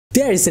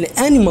there is an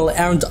animal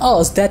around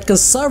us that can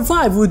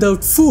survive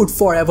without food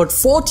for about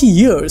 40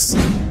 years.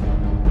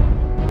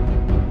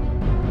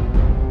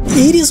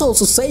 It is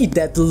also said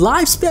that the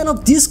lifespan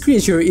of this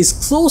creature is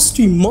close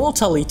to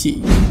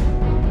immortality.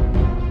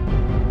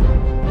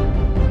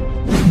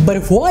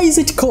 But why is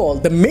it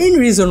called? The main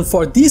reason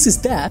for this is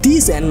that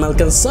this animal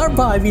can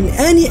survive in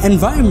any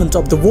environment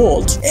of the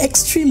world,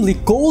 extremely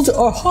cold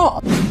or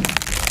hot.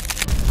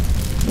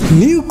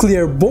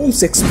 Nuclear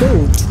bombs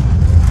explode.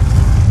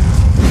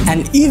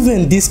 And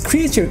even this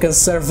creature can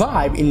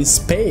survive in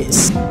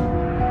space.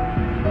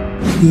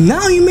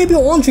 Now you may be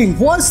wondering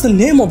what's the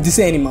name of this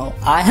animal.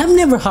 I have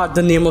never heard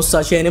the name of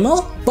such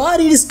animal, but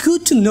it is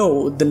good to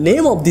know the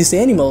name of this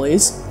animal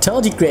is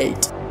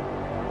Tardigrade.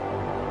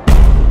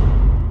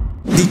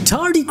 The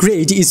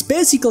tardigrade is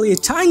basically a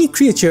tiny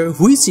creature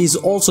which is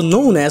also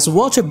known as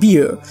water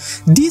bear.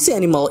 This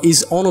animal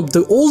is one of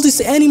the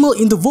oldest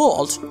animals in the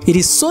world. It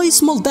is so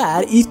small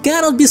that it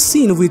cannot be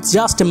seen with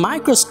just a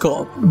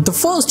microscope. The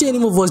first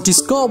animal was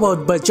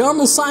discovered by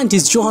German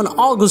scientist Johann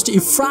August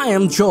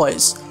Ephraim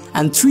Joyce.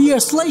 And 3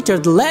 years later,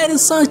 the Latin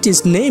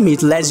scientists named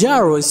it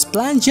Lazarus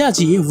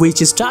Planjagi, which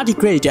is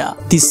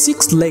tardigrade. This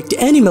six-legged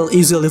animal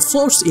usually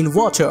floats in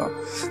water.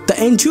 The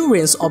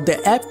endurance of the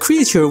ape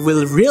creature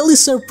will really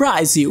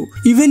surprise you.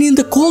 Even in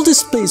the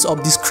coldest place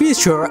of this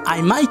creature,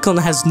 Imicon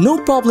has no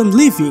problem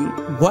living,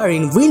 where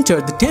in winter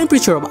the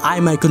temperature of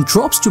Imicon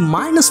drops to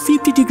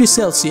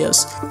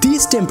 -50°C.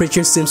 This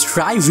temperature seems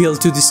trivial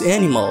to this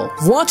animal.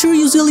 Water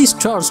usually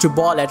starts to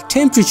boil at a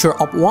temperature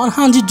of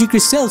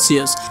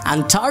 100°C,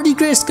 and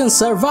tardigrades can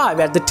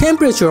survive at the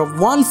temperature of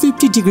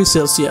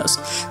 150°C.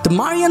 The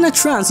Mariana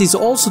Trench is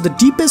also the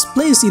deepest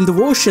place in the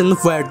ocean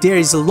where there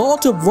is a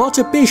lot of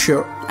water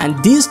pressure, and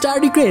this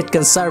tardigrade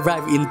can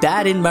survive in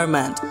that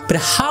environment. But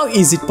how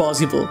is it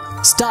possible?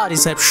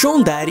 Studies have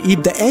shown that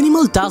if the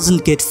animal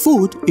doesn't get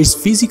food, its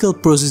physical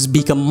process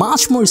becomes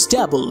much more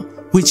stable,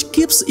 which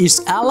keeps it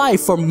alive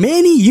for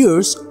many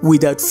years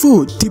without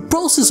food. The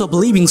process of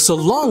living so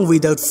long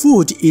without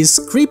food is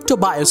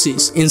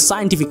cryptobiosis in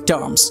scientific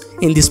terms.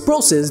 In this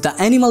process, the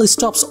animal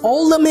stops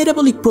all the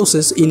metabolic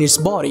process in its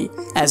body.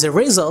 As a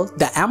result,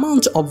 the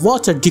amount of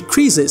water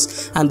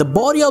decreases and the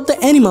body of the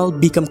animal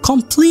becomes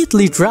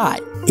completely dry.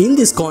 In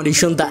this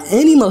condition, the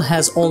animal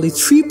has only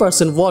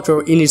 3% water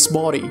in its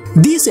body.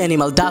 This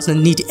animal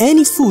doesn't need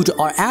any food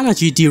or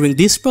energy during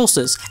this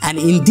process, and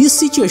in this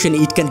situation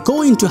it can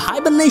go into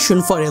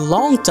hibernation for a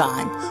long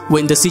time.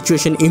 When the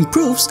situation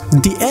improves,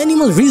 the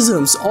animal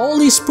resumes all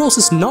its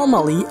process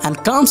normally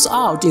and comes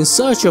out in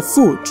search of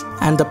food.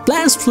 And the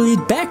plant's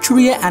fluid,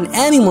 bacteria and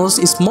animals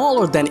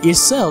smaller than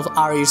itself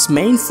are its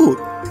main food.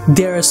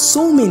 There are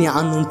so many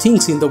unknown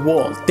things in the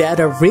world that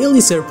are really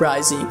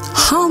surprising.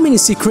 How many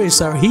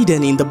secrets are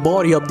hidden in the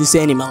body of this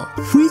animal,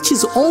 which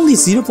is only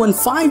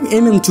 0.5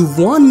 mm to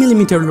 1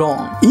 mm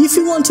long? If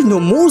you want to know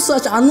more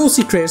such unknown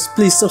secrets,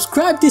 please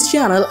subscribe this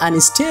channel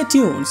and stay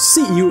tuned.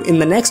 See you in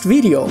the next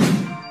video.